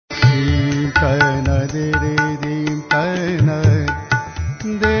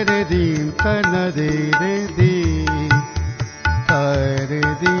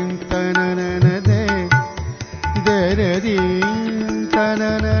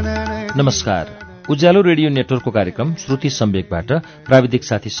नमस्कार। उज्यालो रेडियो नेटवर्कको कार्यक्रम श्रुति सम्वेकबाट प्राविधिक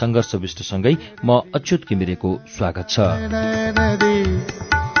साथी सङ्घर्ष विष्टसँगै म अच्युत किमिरेको स्वागत छ।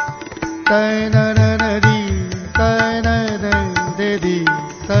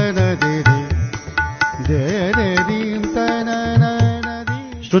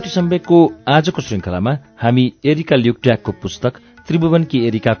 श्रुति सम्वेकको आजको श्रृङ्खलामा हामी एरिका ल्युक्ट्याकको पुस्तक त्रिभुवनकी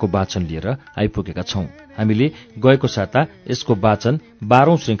एरिकाको वाचन लिएर आइपुगेका छौं। हामीले गएको साता यसको वाचन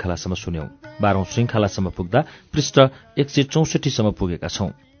 12औं श्रृङ्खलासम्म सुन्यौं। 12औं श्रृङ्खलासम्म पुग्दा पृष्ठ 164 सम्म पुगेका छौं।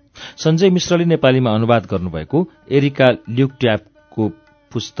 सञ्जय मिश्रले नेपालीमा अनुवाद गर्नुभएको एरिका ल्युक्ट्याकको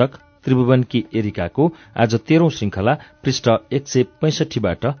पुस्तक त्रिभुवनकी एरिकाको आज 13औं श्रृङ्खला पृष्ठ 165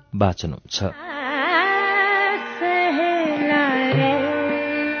 बाट वाचन हुन्छ।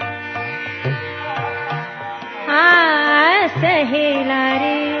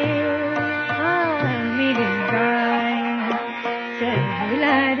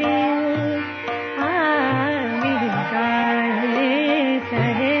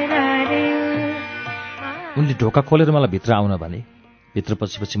 उनले ढोका खोलेर मलाई भित्र आउन भने। भित्र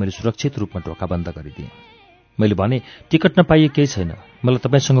पछि मैले सुरक्षित रूपमा ढोका बन्द गरिदिएँ। मैले भने, टिकट नपाइए केही छैन, मलाई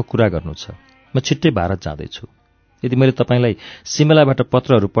तपाईँसँग कुरा गर्नु छ। म छिट्टै भारत जाँदैछु। यदि मैले तपाईँलाई सिमलाबाट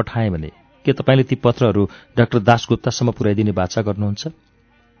पत्रहरू पठाएँ भने के तपाईँले ती पत्रहरू डाक्टर दासगुप्तासम्म पुर्याइदिने बाचा गर्नुहुन्छ?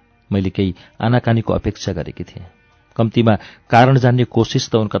 मैले केही आनाकानीको अपेक्षा गरेकी थिएँ। कम्तीमा कारण जान्ने कोसिस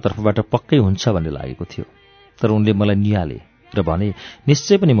त उनका तर्फबाट पक्कै हुन्छ भन्ने लागेको थियो। तर उनले मलाई निहाले र भने,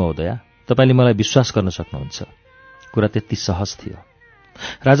 निश्चय पनि महोदया, तपाईँले मलाई विश्वास गर्न सक्नुहुन्छ। कुरा त्यति सहज थियो।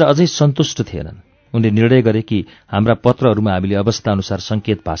 राजा अझै सन्तुष्ट थिएनन्। उनले निर्णय गरे कि हाम्रा पत्रहरूमा हामीले अवस्थाअनुसार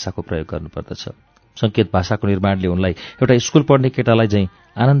सङ्केत भाषाको प्रयोग गर्नुपर्दछ। सङ्केत भाषाको निर्माणले उनलाई एउटा स्कुल पढ्ने केटालाई झैँ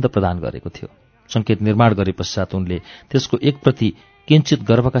आनन्द प्रदान गरेको थियो। सङ्केत निर्माण गरे पश्चात उनले त्यसको एक प्रति किञ्चित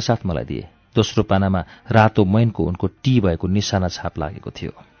गर्वका साथ मलाई दिए। दोस्रो पानामा रातो मैनको उनको टी भएको निशाना छाप लागेको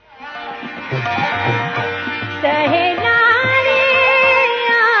थियो।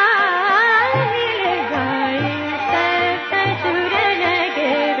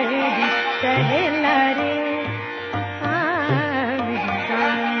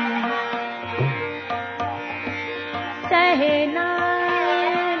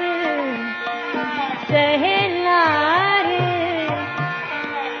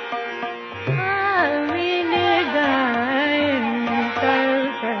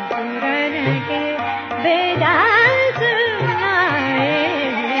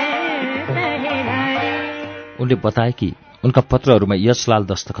 उनले बताए कि उनका पत्रहरूमा यशलाल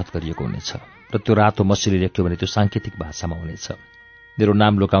दस्तखत गरिएको हुनेछ र त्यो रातो मसीले लेख्यो भने त्यो साङ्केतिक भाषामा हुनेछ। मेरो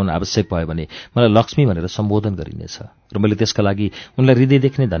नाम लुकाउन आवश्यक भयो भने मलाई लक्ष्मी भनेर सम्बोधन गरिनेछ र मैले त्यसका लागि उनलाई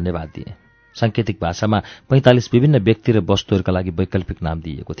हृदयदेखि नै धन्यवाद दिएँ। साङ्केतिक भाषामा 45 विभिन्न व्यक्ति र वस्तुहरूका लागि वैकल्पिक नाम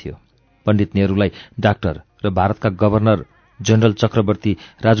दिइएको थियो। पण्डित नेहरूलाई डाक्टर र भारतका governor general Chakraborty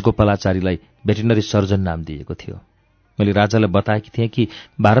राजगोपालाचारीलाई veterinary surgeon नाम दिएको थियो। मैले राजालाई बताएकी थिएँ कि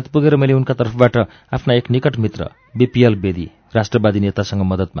भारत पुगेर मैले उनका तर्फबाट आफ्ना एक निकट मित्र बीपीएल बेदी राष्ट्रवादी नेतासँग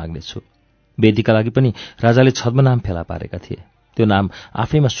मद्दत माग्नेछु। बेदीका लागि पनि राजाले छद्मनाम फेला पारेका थिए। त्यो नाम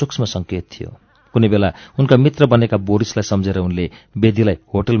आफैमा सूक्ष्म सङ्केत थियो। कुनै बेला उनका मित्र बनेका बोरिसलाई सम्झेर उनले बेदीलाई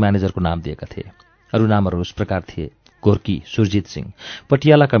होटल म्यानेजरको नाम दिएका थिए। अरू नामहरू यस प्रकार थिए: गोर्की सुरजित सिंह,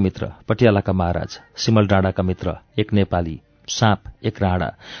 पटियालाका मित्र पटियालाका महाराज, सिमल डाँडाका मित्र एक नेपाली, साँप एक राणा,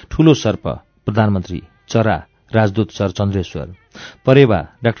 ठूलो सर्प प्रधानमन्त्री, चरा राजदूत सर चन्द्रेश्वर, परेवा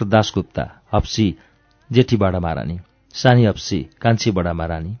डाक्टर दासगुप्ता, हप्सी जेठीबाडा महारानी, सानी हप्सी कान्छी बडा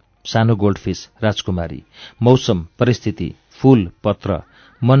महारानी, सानो गोल्डफिस राजकुमारी, मौसम परिस्थिति, फूल पत्र,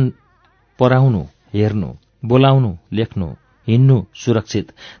 मन पराउनु हेर्नु, बोलाउनु लेख्नु, हिँड्नु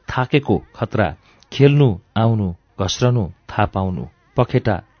सुरक्षित, थाकेको खतरा, खेल्नु आउनु, घस्रनु थाहा पाउनु,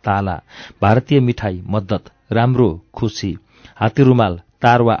 पखेटा ताला, भारतीय मिठाई मद्दत, राम्रो खुसी, हात्ती रुमाल,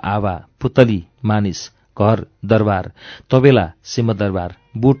 तारवा आवा, पुतली मानिस, घर दरबार, तबेला सिंहदरबार,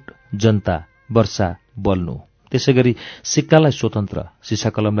 बुट जनता, वर्षा बल्नु। त्यसैगरी सिक्कालाई स्वतन्त्र,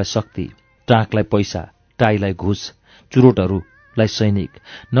 सिसाकलमलाई शक्ति, टाँकलाई पैसा, टाईलाई घुस, चुरोटहरूलाई सैनिक,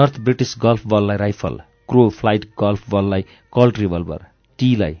 नर्थ ब्रिटिस गल्फ बललाई राइफल, क्रो फ्लाइट गल्फ बललाई कल्ट रिभल्भर,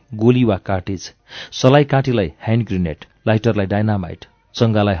 टीलाई गोली वा कार्टिज, सलाई काँटीलाई ह्यान्ड ग्रेनेड, लाइटरलाई डाइनामाइट,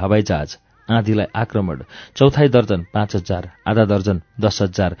 चङ्गालाई हवाईजहाज, आँधीलाई आक्रमण, चौथाई दर्जन 5000, आधा दर्जन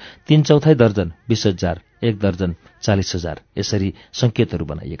 10,000, 3/4 दर्जन 20,000, 1 दर्जन 40,000 यसरी सङ्केतहरू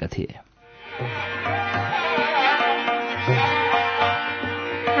बनाइएका थिए।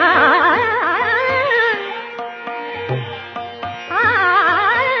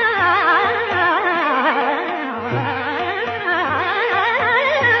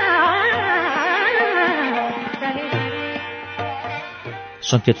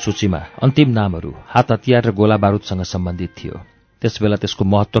 सङ्केत सूचीमा अन्तिम नामहरू हात हतियार र गोला बारुदसँग सम्बन्धित थियो। त्यसबेला त्यसको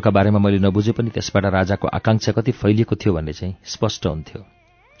महत्त्वका बारेमा मैले नबुझे पनि त्यसबाट राजाको आकांक्षा कति फैलिएको थियो भन्ने चाहिँ स्पष्ट हुन्थ्यो।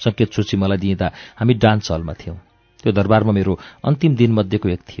 सङ्केत सूची मलाई दिँदा हामी डान्स हलमा थियौँ। त्यो दरबारमा मेरो अन्तिम दिनमध्येको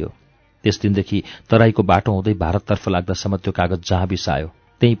एक थियो। त्यस दिनदेखि तराईको बाटो हुँदै भारततर्फ लाग्दासम्म त्यो कागज जहाँ बिसायो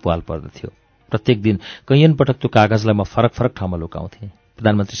त्यहीँ पाल पर्दथ्यो। प्रत्येक दिन कैयन पटक त्यो कागजलाई म फरक फरक ठाउँमा लुकाउँथेँ।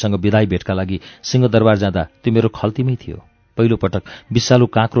 प्रधानमन्त्रीसँग विदाई भेटका लागि सिंहदरबार जाँदा त्यो मेरो खल्तीमै थियो। पहिलो पटक विषालु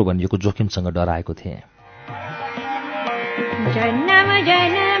काँक्रो भनिएको जोखिमसँग डराएको थिएँ। जन्म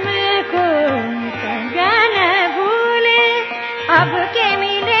जन्मको संगन भूले अब के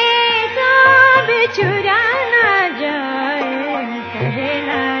मिले सो बिछुरा न जाए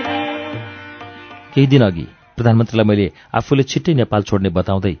कहलारे। केही दिन अघि प्रधानमन्त्रीलाई मैले आफूले छिट्टै नेपाल छोड्ने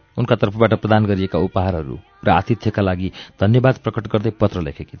बताउँदै उनका तर्फबाट प्रदान गरिएका उपहारहरू र आतिथ्यका लागि धन्यवाद प्रकट गर्दै पत्र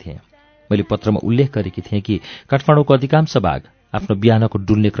लेखेकी थिएँ। मैले पत्रमा उल्लेख गरेकी थिएँ कि काठमाडौँको अधिकांश भाग आफ्नो बिहानको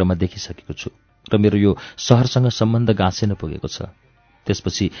डुल्ने क्रममा देखिसकेको छु र मेरो यो सहरसँग सम्बन्ध गाँसिन पुगेको छ।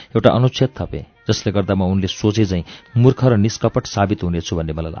 त्यसपछि एउटा अनुच्छेद थपेँ जसले गर्दा म उनले सोचे झैँ मूर्ख र निष्कपट साबित हुनेछु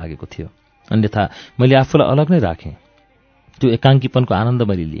भन्ने मलाई लागेको थियो। अन्यथा मैले आफूलाई अलग नै राखेँ। त्यो एकाङ्कीपनको आनन्द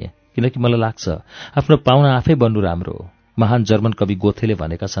मैले लिएँ किनकि मलाई लाग्छ आफ्नो पाहुना आफै बन्नु राम्रो हो। महान जर्मन कवि गोथेले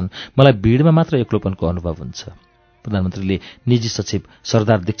भनेका छन्, मलाई भिडमा मात्र एक्लोपनको अनुभव हुन्छ। प्रधानमन्त्रीले निजी सचिव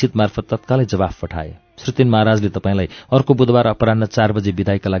सरदार दीक्षित मार्फत तत्कालै जवाफ पठाए। श्रीतिन महाराजले तपाईँलाई अर्को बुधबार अपराह्न 4 बजे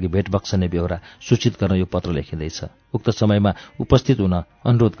विदाईका लागि भेट बक्सने बेहोरा सूचित गर्न यो पत्र लेखिँदैछ। उक्त समयमा उपस्थित हुन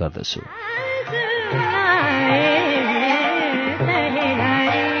अनुरोध गर्दछु।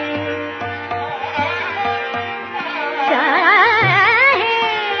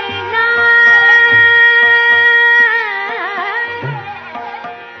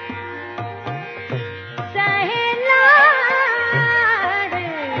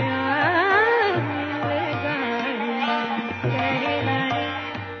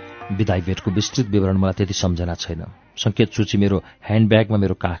 विदाई भेटको विस्तृत विवरण मलाई त्यति सम्झना छैन। सङ्केत सूची मेरो ह्यान्डब्यागमा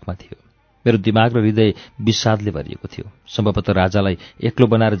मेरो काखमा थियो। मेरो दिमाग र हृदय विषादले भरिएको थियो। सम्भवतः राजालाई एक्लो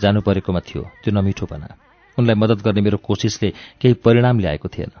बनाएर जानु परेकोमा थियो त्यो नमिठोपना। उनलाई मद्दत गर्ने मेरो कोसिसले केही परिणाम ल्याएको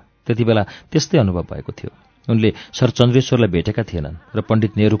थिएन। त्यति बेला त्यस्तै अनुभव भएको थियो। उनले सर चन्द्रेश्वरलाई भेटेका थिएनन् र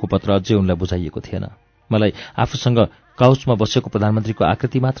पण्डित नेहरूको पत्र अझै उनलाई बुझाइएको थिएन। मलाई आफूसँग काउचमा बसेको प्रधानमन्त्रीको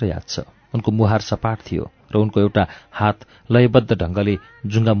आकृति मात्र याद छ। उनको मुहार सपाट थियो र उनको एउटा हात लयबद्ध ढङ्गले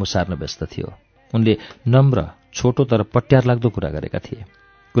जुङ्गा मुसार्न व्यस्त थियो। उनले नम्र, छोटो तर पट्यार लाग्दो कुरा गरेका थिए।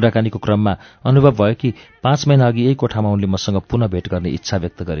 कुराकानीको क्रममा अनुभव भयो कि 5 महिना अघि यही कोठामा उनले मसँग पुनः भेट गर्ने इच्छा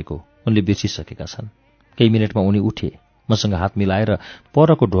व्यक्त गरेको उनले बिर्सिसकेका छन्। केही मिनटमा उनी उठे, मसँग हात मिलाएर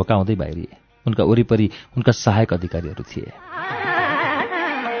परको ढोका हुँदै बाहिरिए। उनका वरिपरि उनका सहायक अधिकारीहरू थिए।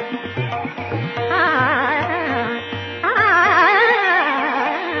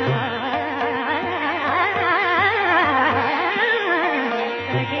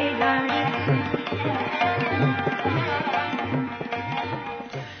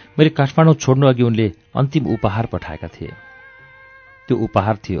 मैले काठमाडौँ छोड्नु अघि उनले अन्तिम उपहार पठाएका थिए। त्यो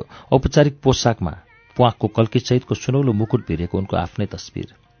उपहार थियो औपचारिक पोसाकमा प्वाकको कल्कीसहितको सुनौलो मुकुट भिरेको उनको आफ्नै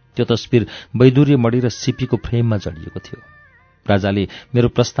तस्बिर। त्यो तस्बिर वैदुर्य मणि र सिपीको फ्रेममा जडिएको थियो। राजाले मेरो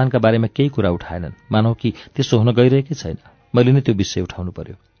प्रस्थानका बारेमा केही कुरा उठाएनन्, मानौ कि त्यसो हुन गइरहेकै छैन। मैले नै त्यो विषय उठाउनु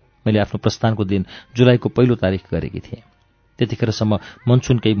पर्यो। मैले आफ्नो प्रस्थानको दिन जुलाईको 1 तारिख गरेकी थिएँ। त्यतिखेरसम्म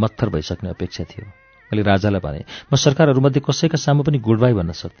मनसुन केही मत्थर भइसक्ने अपेक्षा थियो। मैले राजालाई भने, म सरकारहरूमध्ये कसैका सामु पनि गुड बाई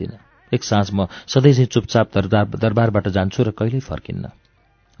भन्न सक्दिनँ। एक साँझ म सधैँ चाहिँ चुपचाप दरबारबाट जान्छु र कहिल्यै फर्किन्न।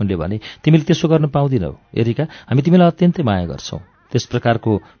 उनले भने, तिमीले त्यसो गर्न पाउँदिनौ एरिका, हामी तिमीलाई अत्यन्तै माया गर्छौं। त्यस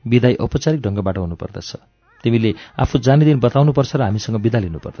प्रकारको विदाई औपचारिक ढङ्गबाट हुनुपर्दछ। तिमीले आफू जाने दिन बताउनुपर्छ र हामीसँग बिदा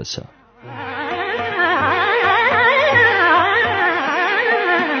लिनुपर्दछ।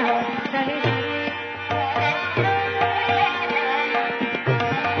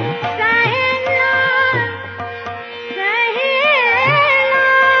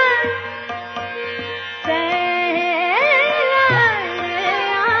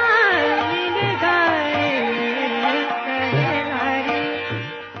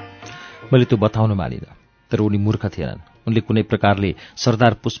 मैले त्यो बताउन मानिनँ, तर उनी मूर्ख थिएनन्। उनले कुनै प्रकारले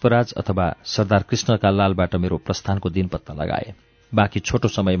सरदार पुष्पराज अथवा सरदार कृष्णका लालबाट मेरो प्रस्थानको दिन पत्ता लगाए। बाँकी छोटो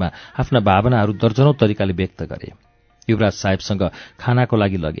समयमा आफ्ना भावनाहरू दर्जनौं तरिकाले व्यक्त गरे। युवराज साहेबसँग खानाको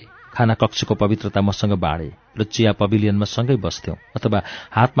लागि लगे, खाना कक्षको पवित्रता मसँग बाँडे र चिया पभिलियनमा सँगै बस्थ्यौं अथवा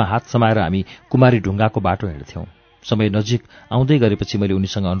हातमा हात समाएर हामी कुमारी ढुङ्गाको बाटो हिँड्थ्यौं। समय नजिक आउँदै गरेपछि मैले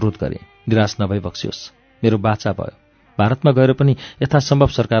उनीसँग अनुरोध गरेँ, निराश नभई बक्सियोस्। मेरो बाचा भयो। भारतमा गएर पनि यथासम्भव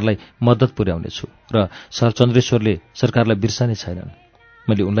सरकारलाई मद्दत पुर्याउनेछु र सर चन्द्रेश्वरले सरकारलाई बिर्सने छैनन्।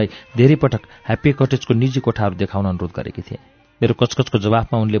 मैले उनलाई धेरै पटक ह्याप्पी कटेजको निजी कोठाहरू देखाउन अनुरोध गरेकी थिएँ। मेरो कचकचको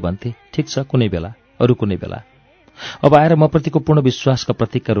जवाफमा उनले भन्थे, ठिक छ, कुनै बेला, अरू कुनै बेला। अब आएर म प्रतिको पूर्ण विश्वासका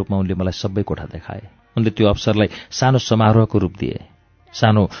प्रतीकका रूपमा उनले मलाई सबै कोठा देखाए। उनले त्यो अवसरलाई सानो समारोहको रूप दिए।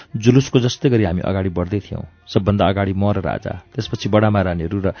 सानो जुलुसको जस्तै गरी हामी अगाडि बढ्दै थियौँ। सबभन्दा अगाडि म र राजा, त्यसपछि बडामा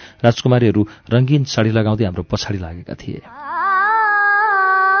रानीहरू र राजकुमारीहरू रङ्गीन साडी लगाउँदै हाम्रो पछाडि लागेका थिए।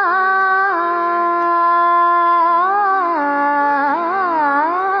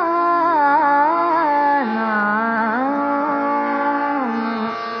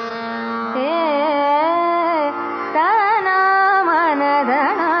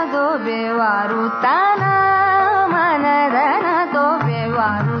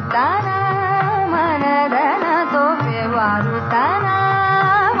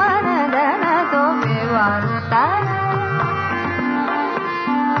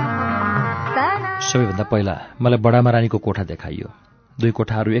 सबैभन्दा पहिला मलाई बडामा रानीको कोठा देखाइयो। दुई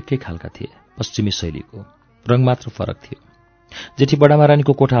कोठाहरू एकै खालका थिए, पश्चिमी शैलीको। रङ मात्र फरक थियो। जेठी बडामा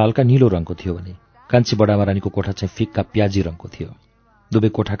रानीको कोठा हल्का नीलो रङको थियो भने कान्छी बडामा रानीको कोठा चाहिँ फिक्का प्याजी रङको थियो। दुवै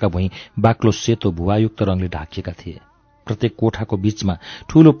कोठाका भुइँ बाक्लो सेतो भुवायुक्त रङले ढाकिएका थिए। प्रत्येक कोठाको बीचमा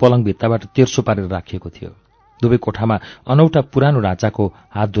ठूलो पलङ भित्ताबाट तेर्सो पारेर राखिएको थियो। दुवै कोठामा अनौठा पुरानो ढाँचाको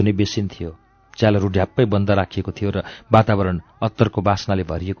हात धुने बेसिन थियो। च्यालहरू ढ्याप्पै बन्द राखिएको थियो र वातावरण अत्तरको बास्नाले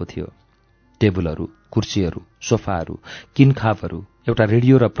भरिएको थियो। टेबुलहरू, कुर्सीहरू, सोफाहरू, किनखापहरू, एउटा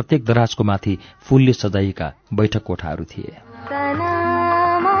रेडियो र प्रत्येक दराजको माथि फूलले सजाइएका बैठक कोठाहरू थिए।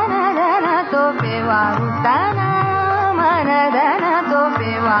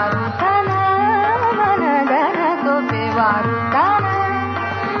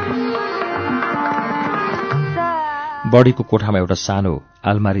 बढीको कोठामा एउटा सानो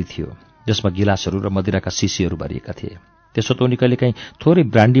आलमारी थियो जसमा गिलासहरू र मदिराका सिसीहरू भरिएका थिए। त्यसो त उनी कहिलेकाहीँ थोरै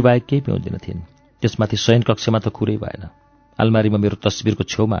ब्रान्डी बाहेक केही पिउँदिनथिन्। त्यसमाथि शयन कक्षमा त कुरै भएन। अलमारीमा मेरो तस्बिरको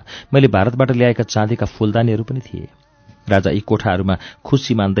छेउमा मैले भारतबाट ल्याएका चाँदीका फूलदानीहरू पनि थिए। राजा यी कोठाहरूमा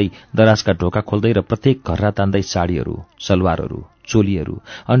खुसी मान्दै दराजका ढोका खोल्दै र प्रत्येक घर्रा तान्दै साडीहरू, सलवारहरू, चोलीहरू,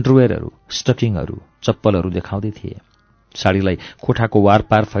 अन्डरवेयरहरू, स्टकिङहरू, चप्पलहरू देखाउँदै थिए। साडीलाई कोठाको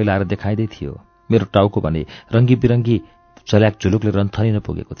वारपार फैलाएर देखाइँदै थियो। मेरो टाउको भने रङ्गी बिरङ्गी झल्याक झुलुकले रन्थनिन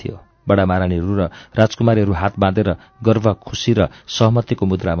पुगेको थियो। बडा महारानीहरू र राजकुमारीहरू हात बाँधेर गर्व, खुसी र सहमतिको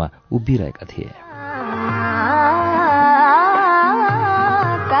मुद्रामा उभिरहेका थिए।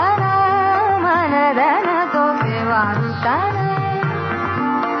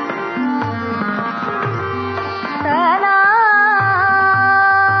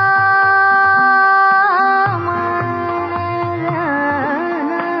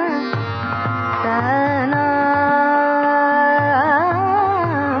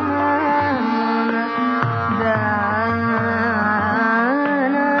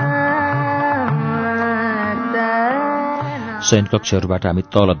 शयनकक्षहरूबाट हामी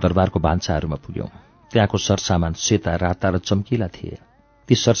तल दरबारको भान्साहरूमा पुग्यौं। त्यहाँको सरसामान सेता, राता र चम्किला थिए।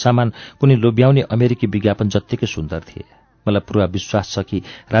 ती सरसामान कुनै लोभ्याउने अमेरिकी विज्ञापन जत्तिकै सुन्दर थिए। मलाई पूरा विश्वास छ कि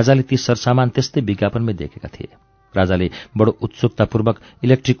राजाले ती सरसामान त्यस्तै विज्ञापनमै देखेका थिए। राजाले बडो उत्सुकतापूर्वक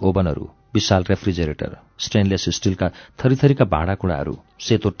इलेक्ट्रिक ओभनहरू, विशाल रेफ्रिजरेटर, स्टेनलेस स्टिलका थरीथरीका भाँडाकुँडाहरू,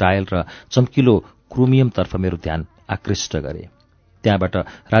 सेतो टायल र चम्किलो क्रोमियमतर्फ मेरो ध्यान आकृष्ट गरे। त्यहाँबाट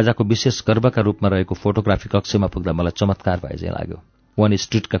राजाको विशेष गर्वका रूपमा रहेको फोटोग्राफी कक्षमा पुग्दा मलाई चमत्कार भए चाहिँ लाग्यो। वन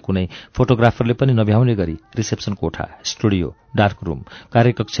स्ट्रिटका कुनै फोटोग्राफरले पनि नभ्याउने गरी रिसेप्सन कोठा, स्टुडियो, डार्क रूम,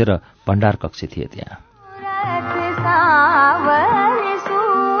 कार्यकक्ष र भण्डार कक्ष थिए त्यहाँ।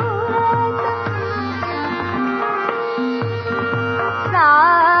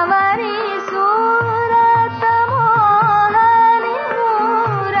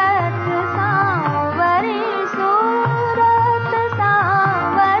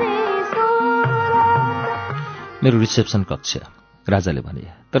 मेरो रिसेप्सन कक्ष, राजाले भने।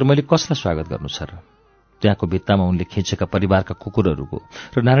 तर मैले कसलाई स्वागत गर्नु छ र? त्यहाँको भित्तामा उनले खिचेका परिवारका कुकुरहरूको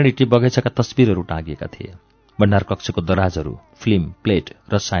र नारायणी टी बगैँचाका तस्बिरहरू टाँगिएका थिए। भण्डार कक्षको दराजहरू फिल्म, प्लेट,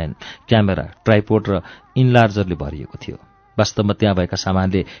 रसायन, क्यामेरा, ट्राइपोड र इनलार्जरले भरिएको थियो। वास्तवमा त्यहाँ भएका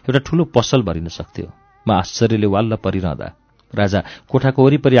सामानले एउटा ठूलो पसल भरिन सक्थ्यो। म आश्चर्यले वाल्ल परिरहँदा राजा कोठाको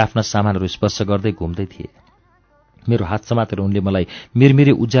वरिपरि आफ्ना सामानहरू स्पर्श गर्दै घुम्दै थिए। मेरो हात समातेर उनले मलाई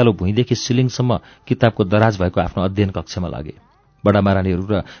मिरमिरे उज्यालो भुइँदेखि सिलिङसम्म किताबको दराज भएको आफ्नो अध्ययन कक्षमा लगे। बडा महारानीहरू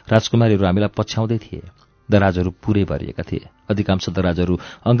र राजकुमारीहरू हामीलाई पछ्याउँदै थिए। दराजहरू पुरै भरिएका थिए। अधिकांश दराजहरू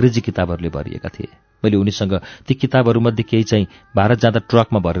अंग्रेजी किताबहरूले भरिएका थिए। मैले उनीसँग ती किताबहरूमध्ये केही चाहिँ भारत जाँदा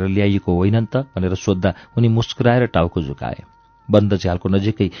ट्रकमा भरेर ल्याइएको होइनन् त भनेर सोद्धा उनी मुस्कुराएर टाउको झुकाए। बन्द झ्यालको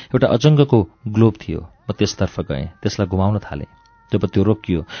नजिकै एउटा अजङ्गको ग्लोब थियो। म त्यसतर्फ गएँ, त्यसलाई घुमाउन थालेँ। जब त्यो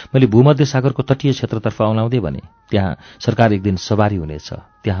रोकियो, मैले भूमध्य सागरको तटीय क्षेत्रतर्फ औलाउँदै भने, त्यहाँ सरकार एक दिन सवारी हुनेछ,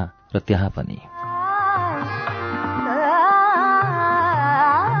 त्यहाँ र त्यहाँ पनि।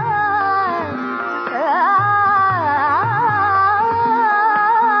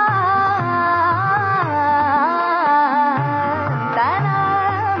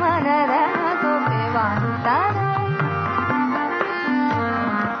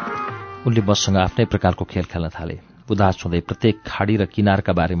 उनले मसँग आफ्नै प्रकारको खेल खेल्न थाले। उदास हुँदै प्रत्येक खाडी र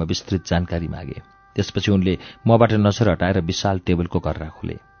किनारका बारेमा विस्तृत जानकारी मागे। त्यसपछि उनले मबाट नजर हटाएर विशाल टेबलको गर्रा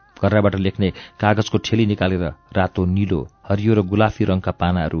खोले। गर्राबाट लेख्ने कागजको ठेली निकालेर रातो, नीलो, हरियो र गुलाफी रङका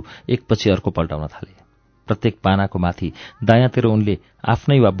पानाहरू एकपछि अर्को पल्टाउन थाले। प्रत्येक पानाको माथि दायाँतिर उनले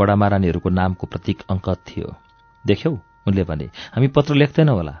आफ्नै वा बडा महारानीहरूको नामको प्रतीक अङ्कित थियो। देख्यौ, उनले भने, हामी पत्र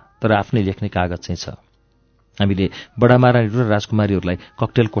लेख्दैनौ होला, तर आफ्नै लेख्ने कागज चाहिँ छ। हामीले बडा महारानीहरू र राजकुमारीहरूलाई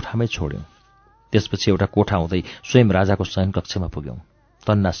ककटेल कोठामै छोड्यौं। त्यसपछि एउटा कोठा हुँदै स्वयं राजाको शयन कक्षमा पुग्यौं।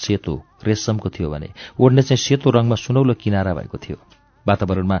 तन्ना सेतो, रेशमको थियो भने ओढ्ने चाहिँ सेतो रङमा सुनौलो किनारा भएको थियो।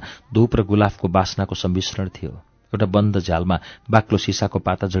 वातावरणमा धूप र गुलाफको बास्नाको सम्मिश्रण थियो। एउटा बन्द झ्यालमा बाक्लो सिसाको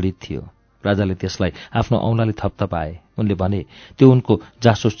पाता जडित थियो। राजाले त्यसलाई आफ्नो औँलाले थपथपाए। उनले भने त्यो उनको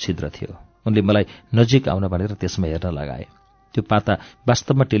जासुस छिद्र थियो। उनले मलाई नजिक आउन भनेर त्यसमा हेर्न लगाए। त्यो पाता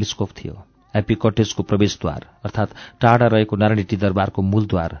वास्तवमा टेलिस्कोप थियो। ह्याप्पी कटेजको प्रवेशद्वार अर्थात् टाढा रहेको नारायणी टी दरबारको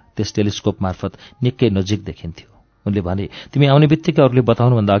मूलद्वार त्यस टेलिस्कोप मार्फत निकै नजिक देखिन्थ्यो। उनले भने, तिमी आउने बित्तिकै अरूले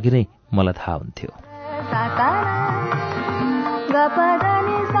बताउनुभन्दा अघि नै मलाई थाहा हुन्थ्यो।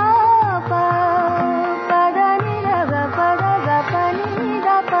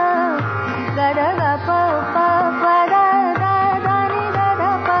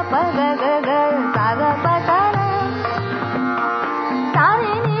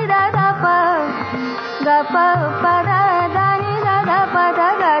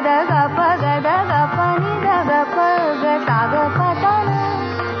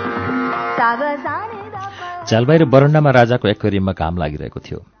 झ्यालबाहिर बरण्डामा राजाको एक्वेरियममा घाम लागिरहेको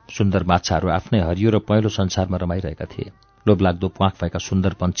थियो। सुन्दर माछाहरू आफ्नै हरियो र पहेँलो संसारमा रमाइरहेका थिए। लोभलाग्दो प्वाँख भएका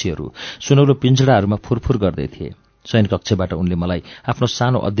सुन्दर पन्छीहरू सुनौलो पिञ्जडाहरूमा फुरफुर गर्दै थिए। शयन कक्षबाट उनले मलाई आफ्नो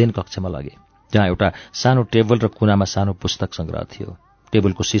सानो अध्ययन कक्षमा लगे, जहाँ एउटा सानो टेबल र कुनामा सानो पुस्तक सङ्ग्रह थियो।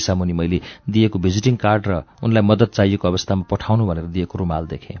 टेबलको सिसा मुनि मैले दिएको भिजिटिङ कार्ड र उनलाई मद्दत चाहिएको अवस्थामा पठाउनु भनेर दिएको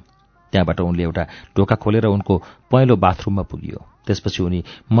रुमाल देखे। त्यहाँबाट उनले एउटा ढोका खोलेर उनको पहेँलो बाथरुममा पुगियो। त्यसपछि उनी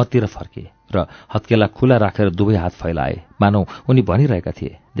मतिर फर्के र हत्केला खुला राखेर दुवै हात फैलाए, मानौ उनी भनिरहेका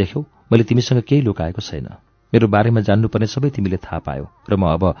थिए, देख्यौ, मैले तिमीसँग केही लुकाएको छैन। मेरो बारेमा जान्नुपर्ने सबै तिमीले थाहा पायौ र म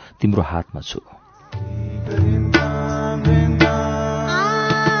अब तिम्रो हातमा छु।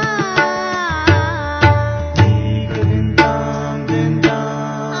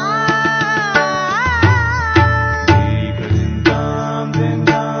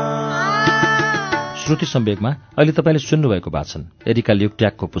 श्रुति सम्वेकमा अहिले तपाईँले सुन्नुभएको वाचन एरिका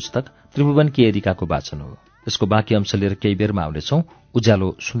ल्युक्ट्याकको पुस्तक त्रिभुवन की एरिकाको वाचन हो। यसको बाँकी अंश लिएर केही बेरमा आउनेछौँ।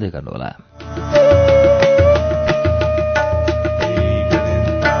 उज्यालो सुन्दै गर्नुहोला।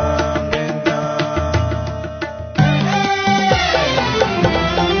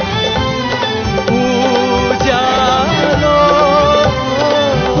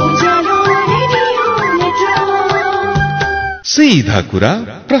 सीधा कुरा,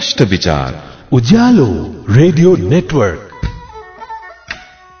 प्रश्न विचार, उज्यालो रेडियो नेटवर्क।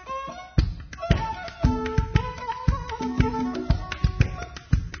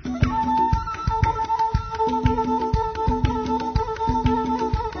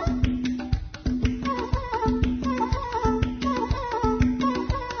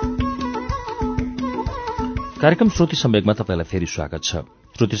 कार्यक्रम श्रुति सम्वेकमा तपाईँलाई फेरि स्वागत छ।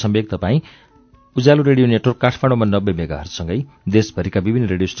 श्रुति सम्वेक तपाईँ उज्यालो रेडियो नेटवर्क काठमाडौँमा 90 मेगाहरुसँगै देशभरिका विभिन्न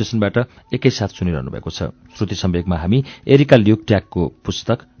रेडियो स्टेशनबाट एकैसाथ सुनिरहनु भएको छ। श्रुति सम्वेकमा हामी एरिका ल्युक्ट्याकको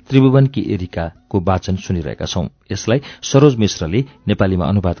पुस्तक त्रिभुवन की एरिकाको वाचन सुनिरहेका छौं। यसलाई सरोज मिश्रले नेपालीमा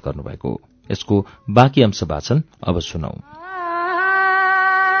अनुवाद गर्नुभएको हो। यसको बाँकी अंश वाचन अब सुनौ।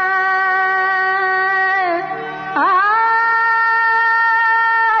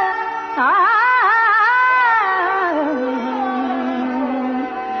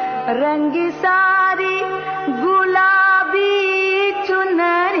 रंगी सारी गुलाबी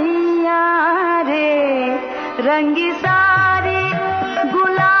चुनरिया रे, रंगी सारी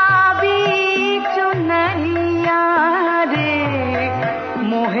गुलाबी चुनरिया रे,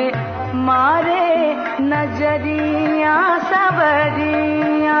 मोहे मारे नजरिया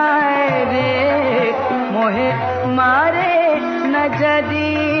सबरिया रे, मोहे मारे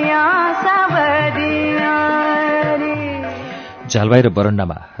नजरिया सबरिया रे। झ्यालबाहिर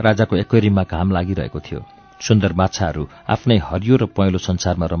बरण्डामा राजाको एक्वेरियममा घाम लागिरहेको थियो। सुन्दर माछाहरू आफ्नै हरियो र पहेँलो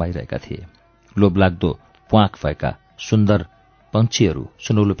संसारमा रमाइरहेका थिए। लोभलाग्दो प्वाँख भएका सुन्दर पंक्षीहरू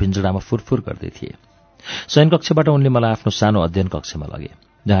सुनौलो पिञ्जडामा फुरफुर गर्दै थिए। शयन कक्षबाट उनले मलाई आफ्नो सानो अध्ययन कक्षमा लगे,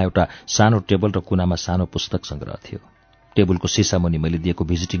 जहाँ एउटा सानो टेबल र कुनामा सानो पुस्तक संग्रह थियो। टेबलको सिसा मुनि मैले दिएको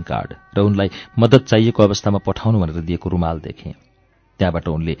भिजिटिङ कार्ड र उनलाई मद्दत चाहिएको अवस्थामा पठाउनु भनेर दिएको रुमाल देखेँ। त्यहाँबाट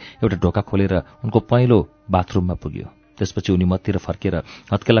उनले एउटा ढोका खोलेर उनको पहेँलो बाथरुममा पुग्यो। त्यसपछि उनी मतिर फर्केर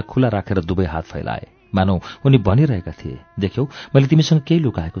हत्केला खुला राखेर दुवै हात फैलाए, मानौ उनी भनिरहेका थिए, देख्यौ, मैले तिमीसँग केही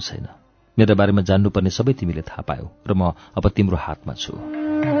लुकाएको छैन। मेरो बारेमा जान्नुपर्ने सबै तिमीले थाहा पायौ र म अब तिम्रो हातमा छु।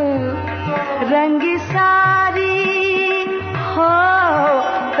 रंगी सारी हो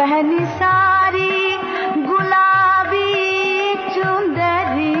पहनी सारी गुलाबी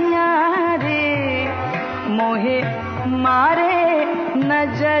चुंदरिया रे मोहे मारे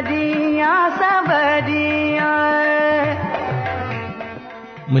नजरिया सबरिया।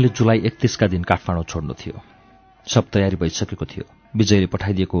 मैले जुलाई 31 का दिन काठमाडौँ छोड्नु थियो। सब तयारी भइसकेको थियो। विजयले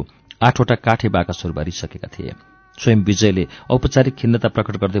पठाइदिएको 8वटा काठे बाकसहरू भरिसकेका थिए। स्वयं विजयले औपचारिक खिन्नता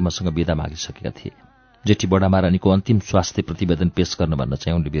प्रकट गर्दै मसँग बिदा मागिसकेका थिए। जेठी बडामारानीको अन्तिम स्वास्थ्य प्रतिवेदन पेश गर्न भन्न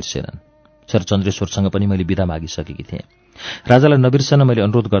चाहिँ उनले बिर्सेनन्। शरचन्द्रेश्वरसँग पनि मैले बिदा मागिसकेकी थिएँ। राजालाई नबिर्सन मैले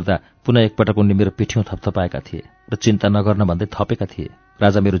अनुरोध गर्दा पुनः एकपटक उनले मेरो पिठ्यौँ थपथपाएका थिए र चिन्ता नगर्न भन्दै थपेका थिए।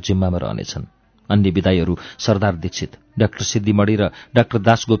 राजा मेरो जिम्मामा रहनेछन्। अन्य विदाईहरू सरदार दीक्षित, डाक्टर सिद्धिमणी र डाक्टर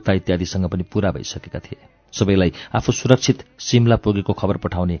दासगुप्ता इत्यादिसँग पनि पूरा भइसकेका थिए। सबैलाई आफू सुरक्षित सिमला पुगेको खबर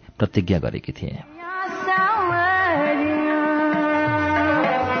पठाउने प्रतिज्ञा गरेकी थिएँ।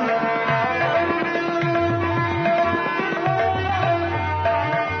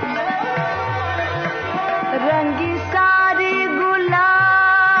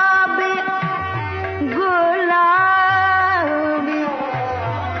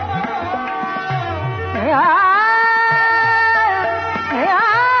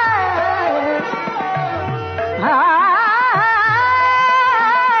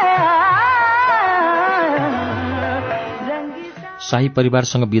 शाही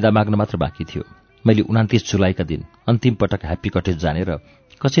परिवारसँग बिदा माग्न मात्र बाँकी थियो। मैले 29 जुलाईका दिन अन्तिम पटक ह्याप्पी कटेज जाने र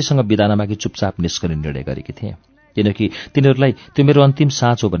कसैसँग बिदा नमागी चुपचाप निस्कने निर्णय गरेकी थिएँ। किनकि तिनीहरूलाई त्यो मेरो अन्तिम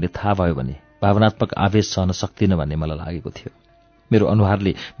साँझ हो भन्ने थाहा भयो भने भावनात्मक आवेश सहन सक्दिनँ भन्ने मलाई लागेको थियो। मेरो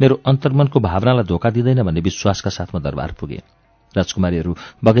अनुहारले मेरो अन्तर्मनको भावनालाई धोका दिँदैन भन्ने विश्वासका साथ म दरबार पुगेँ। राजकुमारीहरू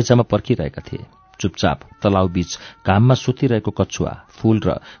बगैँचामा पर्खिरहेका थिए। चुपचाप तलाउ बीच घाममा सुतिरहेको कछुवा, फूल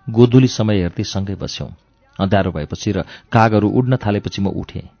र गोधुली समय हेर्दै सँगै बस्यौं। अँध्यारो भएपछि र कागहरू उड्न थालेपछि म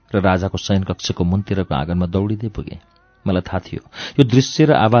उठेँ र राजाको शयनकक्षको मुन्तिरको आँगनमा दौडिँदै पुगेँ। मलाई थाहा थियो यो दृश्य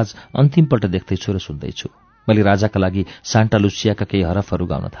र आवाज अन्तिमपल्ट देख्दैछु र सुन्दैछु। मैले राजाका लागि सान्टा लुसियाका केही हरफहरू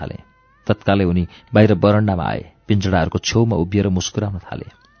गाउन थालेँ। तत्कालै उनी बाहिर बरण्डामा आए, पिञ्जडाहरूको छेउमा उभिएर मुस्कुराउन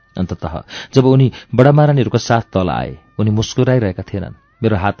थाले। अन्ततः जब उनी बडामारानीहरूको साथ तल आए, उनी मुस्कुराइरहेका थिएनन्।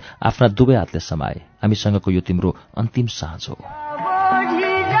 मेरो हात आफ्ना दुवै हातले समाए। हामीसँगको यो तिम्रो अन्तिम साँझ हो।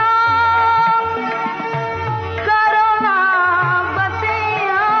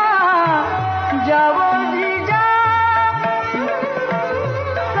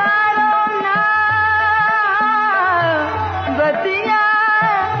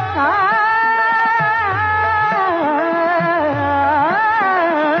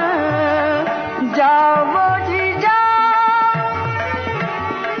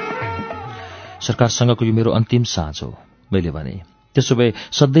 सरकारसँगको यो मेरो अन्तिम साँझ हो, मैले भने। त्यसो भए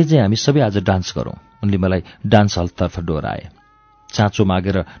सधैँ चाहिँ हामी सबै आज डान्स गरौँ। उनले मलाई डान्स हलतर्फ डोराए। चाँचो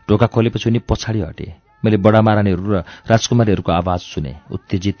मागेर ढोका खोलेपछि उनी पछाडि हटे। मैले बडामारानीहरू र राजकुमारीहरूको आवाज सुने।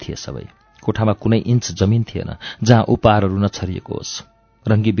 उत्तेजित थिए सबै। कोठामा कुनै इन्च जमिन थिएन जहाँ उपहारहरू नछरिएको होस्।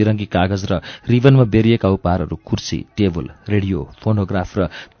 रङ्गी बिरङ्गी कागज र रिबनमा बेरिएका उपहारहरू कुर्सी, टेबल, रेडियो, फोनोग्राफ र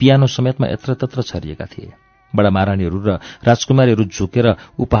पियानो समेतमा यत्रतत्र छरिएका थिए। बडामारानीहरू र राजकुमारीहरू झुकेर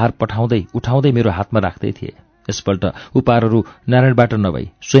उपहार उठाउँदै मेरो हातमा राख्दै थिए। यसपल्ट उपहारहरू नारायणबाट नभई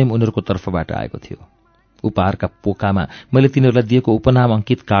स्वयं उनीहरूको तर्फबाट आएको थियो। उपहारका पोकामा मैले तिनीहरूलाई दिएको उपनाम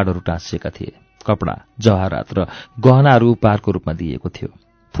अङ्कित कार्डहरू टाँसिएका थिए। कपडा, जवाहरात र गहनाहरू उपहारको रूपमा दिइएको थियो।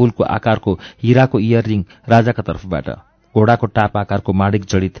 फूलको आकारको हिराको इयररिङ राजाका तर्फबाट, घोडाको टाप आकारको माणिक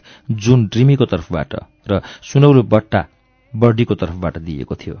जडित जुन ड्रिमीको तर्फबाट र सुनौलो बट्टा बर्डीको तर्फबाट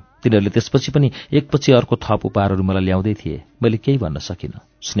दिइएको थियो। तिनीहरूले त्यसपछि पनि एकपछि अर्को थप उपहारहरू मलाई ल्याउँदै थिए। मैले केही भन्न सकिनँ।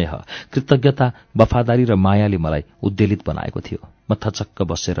 स्नेह, कृतज्ञता, वफादारी र मायाले मलाई उद्वेलित बनाएको थियो। म थचक्क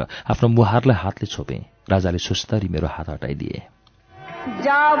बसेर आफ्नो मुहारलाई हातले छोपेँ। राजाले सुस्तरी मेरो हात हटाइदिए।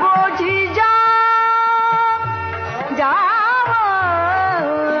 जाओ जी जाओ, जाओ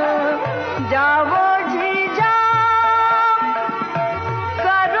जी जाओ,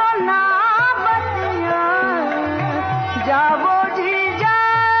 करो ना बतिया, जाओ जी जाओ।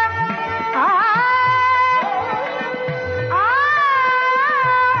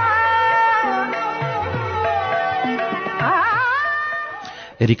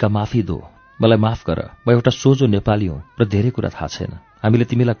 एरिका, माफी दो, मलाई माफ गर। म एउटा सोझो नेपाली हुँ र धेरै कुरा थाहा छैन। हामीले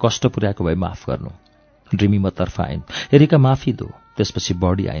तिमीलाई कष्ट पुर्याएको भए माफ गर्नु। ड्रिमी मतर्फ आइन्। एरिका, माफी दो। त्यसपछि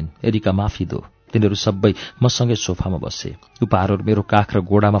बडी आइन्। एरिका, माफी दो। तिनीहरू सबै मसँगै सोफामा बसे। उपहारहरू मेरो काख र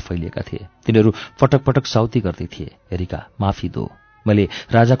गोडामा फैलिएका थिए। तिनीहरू पटक पटक साउती गर्दै थिए। एरिका, माफी दो। मैले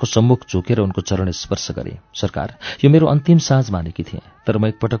राजाको सम्मुख झुकेर उनको चरण स्पर्श गरेँ। सरकार, यो मेरो अन्तिम साँझ मानेकी थिएँ, तर म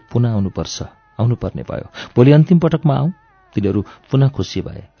एकपटक पुनः आउनुपर्ने भयो। भोलि अन्तिम पटकमा आऊँ? तिनीहरू पुनः खुसी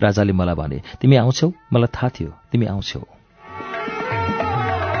भए। राजाले मलाई भने, तिमी आउँछौ? मलाई थाहा थियो तिमी आउँछौ।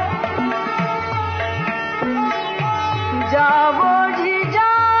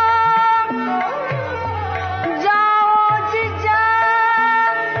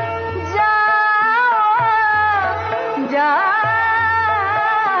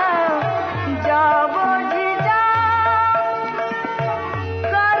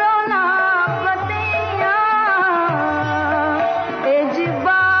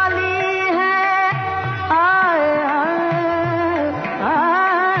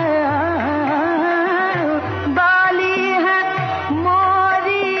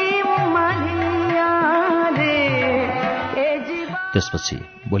 त्यसपछि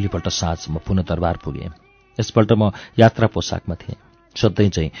भोलिपल्ट साँझ म पुनः दरबार पुगेँ। यसपल्ट म यात्रा पोसाकमा थिएँ, सधैँ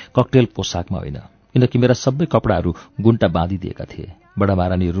चाहिँ ककटेल पोसाकमा होइन, किनकि मेरा सबै कपडाहरू गुन्टा बाँधिदिएका थिए। बडा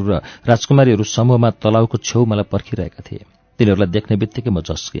महारानीहरू र राजकुमारीहरू समूहमा तलाउको छेउ मलाई पर्खिरहेका थिए। तिनीहरूलाई देख्ने बित्तिकै म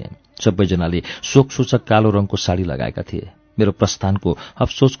झस्केँ। सबैजनाले शोकसूचक कालो रङको साडी लगाएका थिए, मेरो प्रस्थानको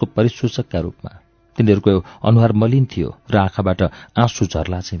अफसोसको परिसूचकका रूपमा। तिनीहरूको अनुहार मलिन थियो र आँखाबाट आँसु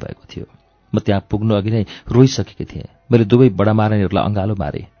झर्ला चाहिँ भएको थियो। म त्यहाँ पुग्नु अघि नै रोइसकेकी थिएँ। मैले दुवै बडा महारानीहरूलाई अँगालो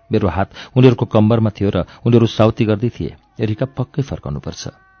मारे। मेरो हात उनीहरूको कम्बरमा थियो र उनीहरू साउती गर्दै थिए, एरिका पक्कै फर्काउनुपर्छ।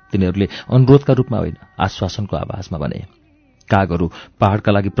 तिनीहरूले अनुरोधका रूपमा होइन, आश्वासनको आवाजमा भने। कागहरू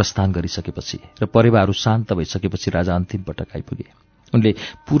पहाडका लागि प्रस्थान गरिसकेपछि र परेवाहरू शान्त भइसकेपछि राजा अन्तिम पटक आइपुगे। उनले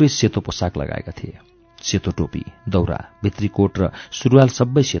पूरै सेतो पोसाक लगाएका थिए, सेतो टोपी, दौरा, भित्री कोट र सुरुवाल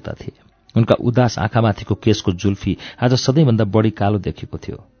सबै सेता थिए। उनका उदास आँखामाथिको केशको जुल्फी आज सधैँभन्दा बढी कालो देखेको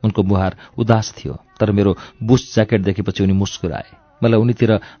थियो। उनको मुहार उदास थियो, तर मेरो बुश ज्याकेट देखेपछि उनी मुस्कुराए। मलाई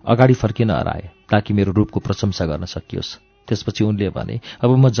उनीतिर अगाडि फर्किन हराए ताकि मेरो रूपको प्रशंसा गर्न सकियोस्। त्यसपछि उनले भने, अब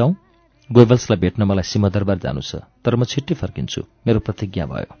म जाउँ? गोइबल्सलाई भेट्न मलाई सिंहदरबार जानु छ, तर म छिट्टै फर्किन्छु, मेरो प्रतिज्ञा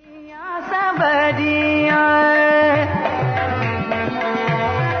भयो।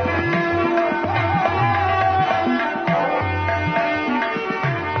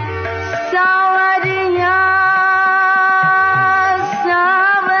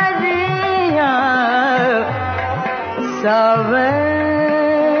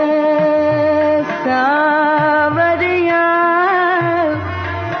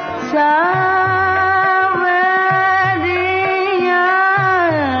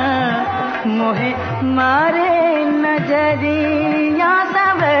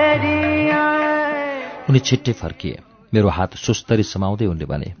 उनी छिट्टै फर्किए। मेरो हात सुस्तरी समाउँदै उनले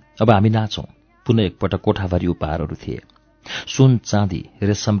भने, अब हामी नाचौं। पुनः एकपटक कोठाभरि उपहारहरू थिए, सुन, चाँदी,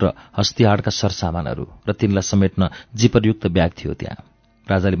 रेशम र हस्तिहाडका सरसामानहरू, र तिनलाई समेट्न जिपरयुक्त ब्याग थियो त्यहाँ।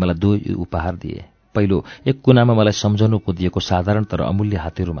 राजाले मलाई दुई उपहार दिए। पहिलो एक कुनामा मलाई सम्झनुको दिएको साधारण तर अमूल्य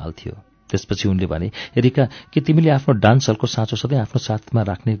हाते रुमाल थियो। त्यसपछि उनले भने, एरिका, के तिमीले आफ्नो डान्स हलको साँचो सधैँ आफ्नो साथमा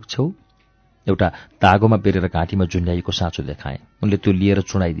राख्ने छौ? एउटा तागोमा बेरेर घाँटीमा झुन्ड्याइएको साँचो देखाएँ। उनले त्यो लिएर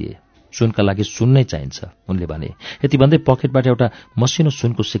चुडाइदिए। सुनका लागि सुन नै चाहिन्छ, उनले भने। यति भन्दै पकेटबाट एउटा मसिनो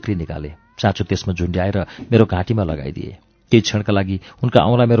सुनको सिक्री निकाले, साँचो त्यसमा झुन्ड्याएर मेरो घाँटीमा लगाइदिए। केही क्षणका लागि उनका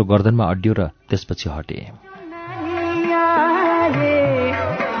औँला मेरो गर्दनमा अड्डियो र त्यसपछि हटे।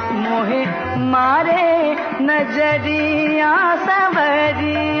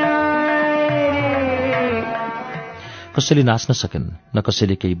 कसैले नाच्न सकेन, न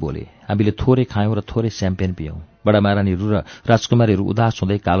कसैले केही बोले। हामीले थोरै खायौं र थोरै स्याम्पेन पियौं। बडा महारानीहरू र राजकुमारीहरू उदास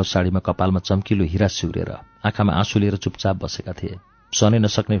हुँदै कालो साडीमा कपालमा चम्किलो हिरा सिउरेर आँखामा आँसु लिएर चुपचाप बसेका थिए। सहनै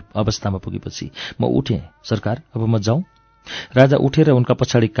नसक्ने अवस्थामा पुगेपछि म उठेँ। सरकार, अब म जाउँ? राजा उठेर उनका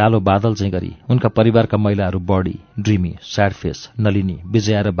पछाडि कालो बादल चाहिँ गरी उनका परिवारका महिलाहरू बडी, ड्रिमी, स्याडफेस, नलिनी,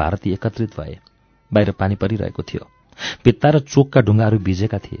 विजया र भारती एकत्रित भए। बाहिर पानी परिरहेको थियो। भित्ता र चोकका ढुङ्गाहरू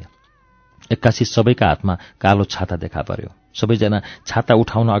भिजेका थिए। एक्कासी सबैका हातमा कालो छाता देखा पर्यो। सबैजना छाता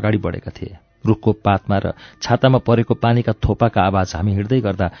उठाउन अगाडि बढेका थिए। रुखको पातमा र छातामा परेको पानीका थोपाका आवाज हामी हिँड्दै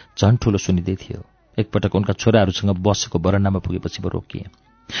गर्दा झन् ठूलो सुनिँदै थियो। एकपटक उनका छोराहरूसँग बसेको बरन्डामा पुगेपछि म रोकिएँ।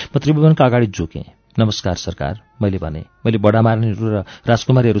 म त्रिभुवनका अगाडि झुकेँ। नमस्कार सरकार, मैले भने। मैले बडा महारानीहरू र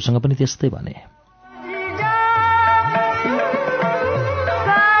राजकुमारीहरूसँग पनि त्यस्तै भने।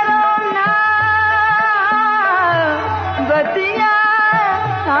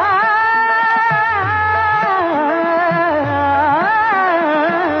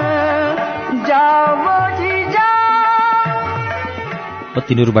 म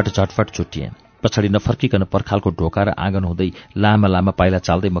तिनीहरूबाट झटफट छुट्टिएँ। पछाडि नफर्किकन पर्खालको ढोका र आँगन हुँदै लामा लामा पाइला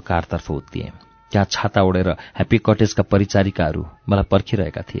चाल्दै म कारतर्फ उत्तिएँ। त्यहाँ छाता ओढेर ह्याप्पी कटेजका परिचारिकाहरू मलाई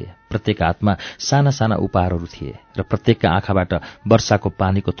पर्खिरहेका थिए। प्रत्येक हातमा साना साना उपहारहरू थिए र प्रत्येकका आँखाबाट वर्षाको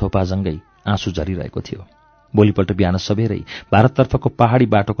पानीको थोपाजङ्गै आँसु झरिरहेको थियो। भोलिपल्ट बिहान सबेरै भारततर्फको पहाडी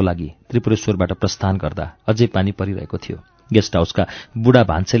बाटोको लागि त्रिपुरेश्वरबाट प्रस्थान गर्दा अझै पानी परिरहेको थियो। गेस्ट हाउसका बुढा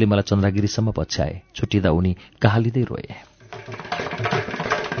भान्सेले मलाई चन्द्रगिरीसम्म पछ्याए। छुट्टिँदा उनी कहाँ लिँदै रोए।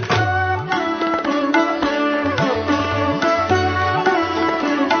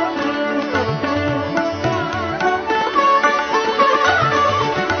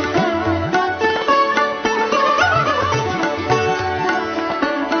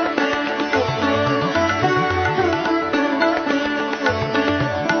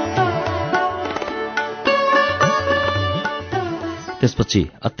 त्यसपछि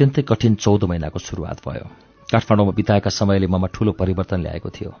अत्यन्तै कठिन 14 महिनाको सुरुवात भयो। काठमाडौँमा बिताएका समयले ममा ठूलो परिवर्तन ल्याएको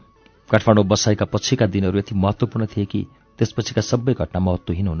थियो। काठमाडौँ बसाइका पछिका दिनहरू यति महत्त्वपूर्ण थिए कि त्यसपछिका सबै घटना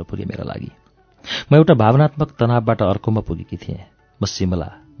महत्त्वहीन हुन पुगे मेरा लागि। म एउटा भावनात्मक तनावबाट अर्कोमा पुगेकी थिएँ। म सिमला,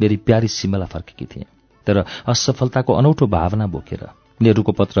 मेरी प्यारी सिमला फर्केकी थिएँ। तर असफलताको अनौठो भावना बोकेर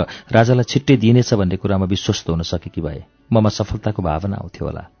नेहरूको पत्र राजालाई छिट्टै दिइनेछ भन्ने कुरामा विश्वस्त हुन सकेकी भए ममा सफलताको भावना आउँथ्यो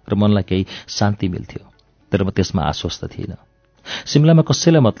होला र मनलाई केही शान्ति मिल्थ्यो। तर म त्यसमा आश्वस्त थिइनँ। सिमलामा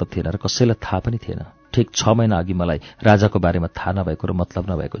कसैलाई मतलब थिएन र कसैलाई थाहा पनि थिएन। ठिक 6 महिना अघि मलाई राजाको बारेमा थाहा नभएको र मतलब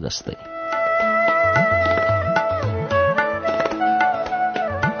नभएको जस्तै।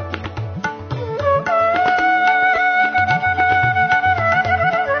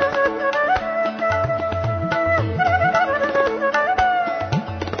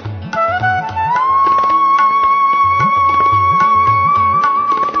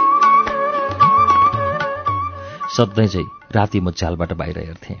 सधैँ चाहिँ राति म झ्यालबाट बाहिर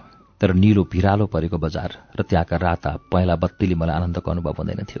हेर्थेँ, तर निलो भिरालो परेको बजार र त्यहाँका राता पहेँला बत्तीले मलाई आनन्दको अनुभव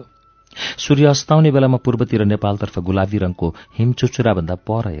हुँदैन थियो। सूर्य अस्ताउने बेलामा पूर्वतिर नेपालतर्फ गुलाबी रङको हिमचुचुराभन्दा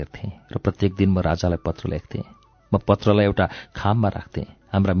पर हेर्थेँ र प्रत्येक दिन म राजालाई पत्र लेख्थेँ। म पत्रलाई एउटा खाममा राख्थेँ,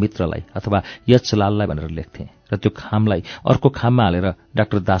 हाम्रा मित्रलाई अथवा यचलाललाई भनेर लेख्थेँ र त्यो खामलाई अर्को खाममा हालेर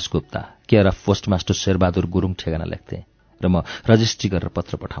doctor Dasgupta, care of postmaster Sherbahadur Gurung ठेगाना लेख्थेँ र म रजिस्ट्री गरेर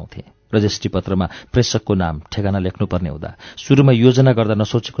पत्र पठाउँथेँ। रजिस्ट्री पत्रमा प्रेषकको नाम ठेगाना लेख्नुपर्ने हुँदा सुरुमा योजना गर्दा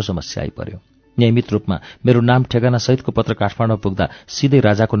नसोचेको समस्या आइपर्यो। नियमित रूपमा मेरो नाम ठेगाना सहितको पत्र काठमाडौँ पुग्दा सिधै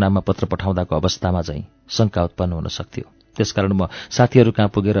राजाको नाममा पत्र पठाउँदाको अवस्थामा चाहिँ शङ्का उत्पन्न हुन सक्थ्यो। त्यसकारण म साथीहरू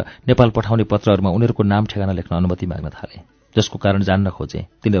कहाँ पुगेर नेपाल पठाउने पत्रहरूमा उनीहरूको नाम ठेगाना लेख्न अनुमति माग्न थालेँ। जसको कारण जान्न खोजेँ,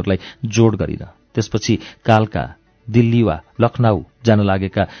 तिनीहरूलाई जोड गरिन। त्यसपछि कालका, दिल्ली वा लखनऊ जान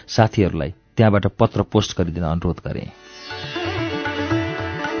लागेका साथीहरूलाई त्यहाँबाट पत्र पोस्ट गरिदिन अनुरोध गरेँ।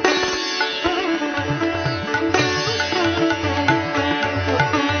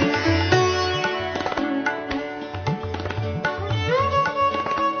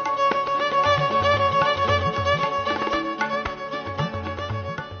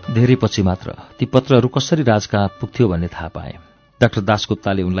 धेरै पछि मात्र ती पत्रहरू कसरी राजकहाँ पुग्थ्यो भन्ने थाहा पाएँ। डाक्टर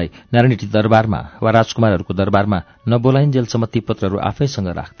दासगुप्ताले उनलाई नारायणहिटी दरबारमा वा राजकुमारहरूको दरबारमा नबोलाइन्जेलसम्म ती पत्रहरू आफैसँग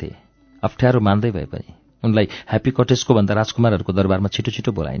राख्थे। अप्ठ्यारो मान्दै भए पनि उनलाई ह्याप्पी कटेजको भन्दा राजकुमारहरूको दरबारमा छिटो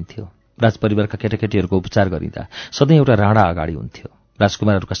छिटो बोलाइन्थ्यो। राजपरिवारका केटाकेटीहरूको उपचार गरिँदा सधैँ एउटा राणा अगाडि हुन्थ्यो।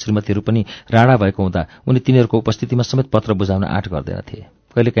 राजकुमारहरूका श्रीमतीहरू पनि राणा भएको हुँदा उनी तिनीहरूको उपस्थितिमा समेत पत्र बुझाउन आँट गर्दैनथे।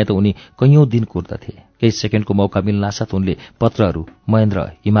 कहिलेकाहीँ त उनी कैयौं दिन कुर्दथे। केही सेकेन्डको मौका मिल्नासाथ उनले पत्रहरू महेन्द्र,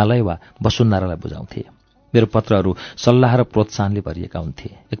 हिमालय वा वसुन्धरालाई बुझाउँथे। मेरो पत्रहरू सल्लाह र प्रोत्साहनले भरिएका हुन्थे,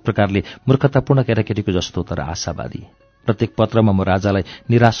 एक प्रकारले मूर्खतापूर्ण केटाकेटीको जस्तो तर आशावादी। प्रत्येक पत्रमा म राजालाई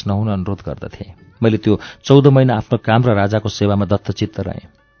निराश नहुन अनुरोध गर्दथे। मैले त्यो 14 महिना आफ्नो काम र राजाको सेवामा दत्तचित्त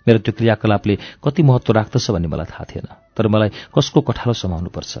रहेँ। मेरो त्यो क्रियाकलापले कति महत्त्व राख्दछ भन्ने मलाई थाहा थिएन, तर मलाई कसको कठालो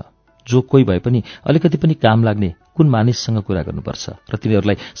समाउनुपर्छ, जो कोही भए पनि अलिकति पनि काम लाग्ने कुन मानिससँग कुरा गर्नुपर्छ र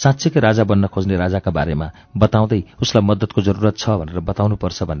तिनीहरूलाई साँच्चैकै राजा बन्न खोज्ने राजाका बारेमा बताउँदै उसलाई मद्दतको जरुरत छ भनेर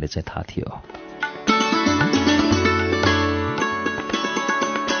बताउनुपर्छ भन्ने चाहिँ थाहा थियो।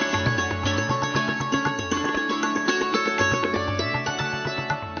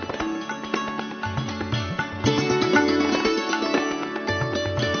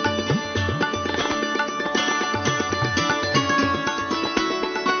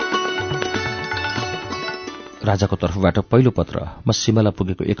 राजाको तर्फबाट पहिलो पत्र म सिमला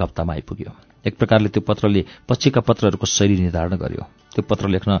पुगेको 1 हप्तामा आइपुग्यो। एक प्रकारले त्यो पत्रले पछिका पत्रहरूको शैली निर्धारण गर्यो। त्यो पत्र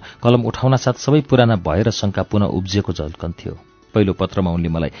लेख्न कलम उठाउन साथ सबै पुराना भएर शङ्का पुनः उब्जिएको झल्कन थियो। पहिलो पत्रमा उनले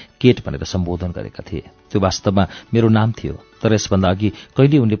मलाई केट भनेर सम्बोधन गरेका थिए। त्यो वास्तवमा मेरो नाम थियो, तर यसभन्दा अघि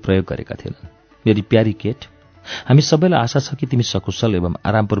कहिल्यै उनले प्रयोग गरेका थिएनन्। मेरी प्यारी केट, हामी सबैलाई आशा छ कि तिमी सकुशल एवं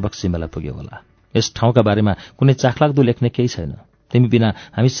आरामपूर्वक सिमला पुग्यौ होला। यस ठाउँका बारेमा कुनै चाखलाग्दो लेख्ने केही छैन। तिमी बिना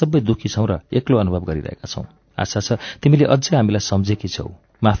हामी सबै दुःखी छौं र एक्लो अनुभव गरिरहेका छौं। आशा छ तिमीले अझै हामीलाई सम्झेकी छौ।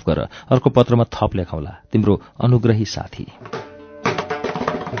 माफ गर, अर्को पत्रमा थप लेखौँला। तिम्रो अनुग्रही साथी।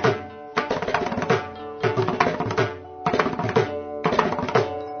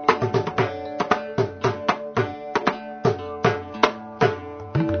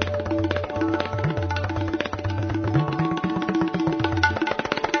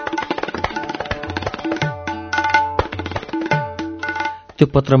 त्यो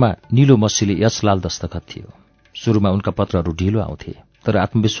पत्रमा निलो मसीले यचलाल दस्तखत थियो। सुरुमा उनका पत्रहरू ढिलो आउँथे, तर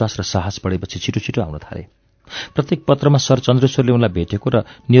आत्मविश्वास र साहस बढेपछि छिटो छिटो आउन थाले। प्रत्येक पत्रमा सर चन्द्रेश्वरले उनलाई भेटेको र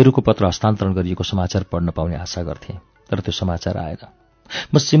नेहरूको पत्र हस्तान्तरण गरिएको समाचार पढ्न पाउने आशा गर्थे, तर त्यो समाचार आएन।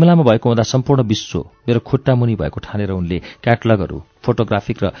 म सिमलामा भएको हुँदा सम्पूर्ण विश्व मेरो खुट्टामुनि भएको ठानेर उनले क्याटलगहरू,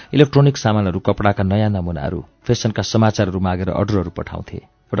 फोटोग्राफिक र इलेक्ट्रोनिक सामानहरू, कपडाका नयाँ नमुनाहरू, फेसनका समाचारहरू मागेर अर्डरहरू पठाउँथे।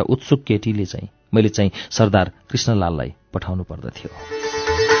 एउटा उत्सुक केटीले मैले चाहिँ सरदार कृष्णलाललाई पठाउनु पर्दथ्यो।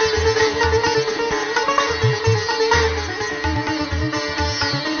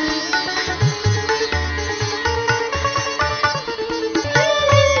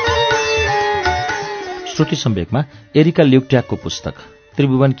 श्रुति सम्वेकमा एरिका ल्युक्ट्याकको पुस्तक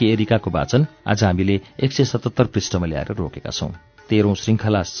त्रिभुवनकी एरिकाको वाचन आज हामीले 177 पृष्ठमा ल्याएर रोकेका छौं। 13औं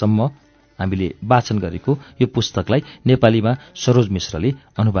श्रृङ्खलासम्म हामीले वाचन गरेको यो पुस्तकलाई नेपालीमा सरोज मिश्रले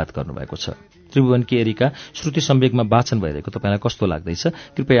अनुवाद गर्नुभएको छ। त्रिभुवनकी एरिका श्रुति सम्वेकमा वाचन भइरहेको तपाईँलाई कस्तो लाग्दैछ?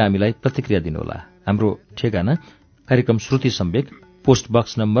 कृपया हामीलाई प्रतिक्रिया दिनुहोला। हाम्रो ठेगाना कार्यक्रम Shruti Samvek, post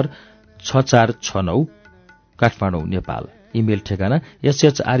box number 6469 Kathmandu, Nepal. Email ठेगाना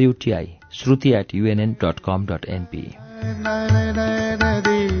shruti@unn.com.np।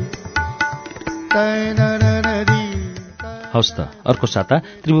 हवस् त, अर्को साता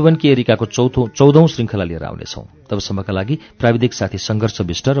त्रिभुवनकी एरिकाको 14औं श्रृङ्खला लिएर आउनेछौँ। तबसम्मका लागि प्राविधिक साथी सङ्घर्ष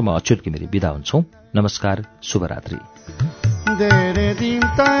विष्ट र म अच्युत घिमिरे बिदा हुन्छौँ। नमस्कार, शुभरात्रि।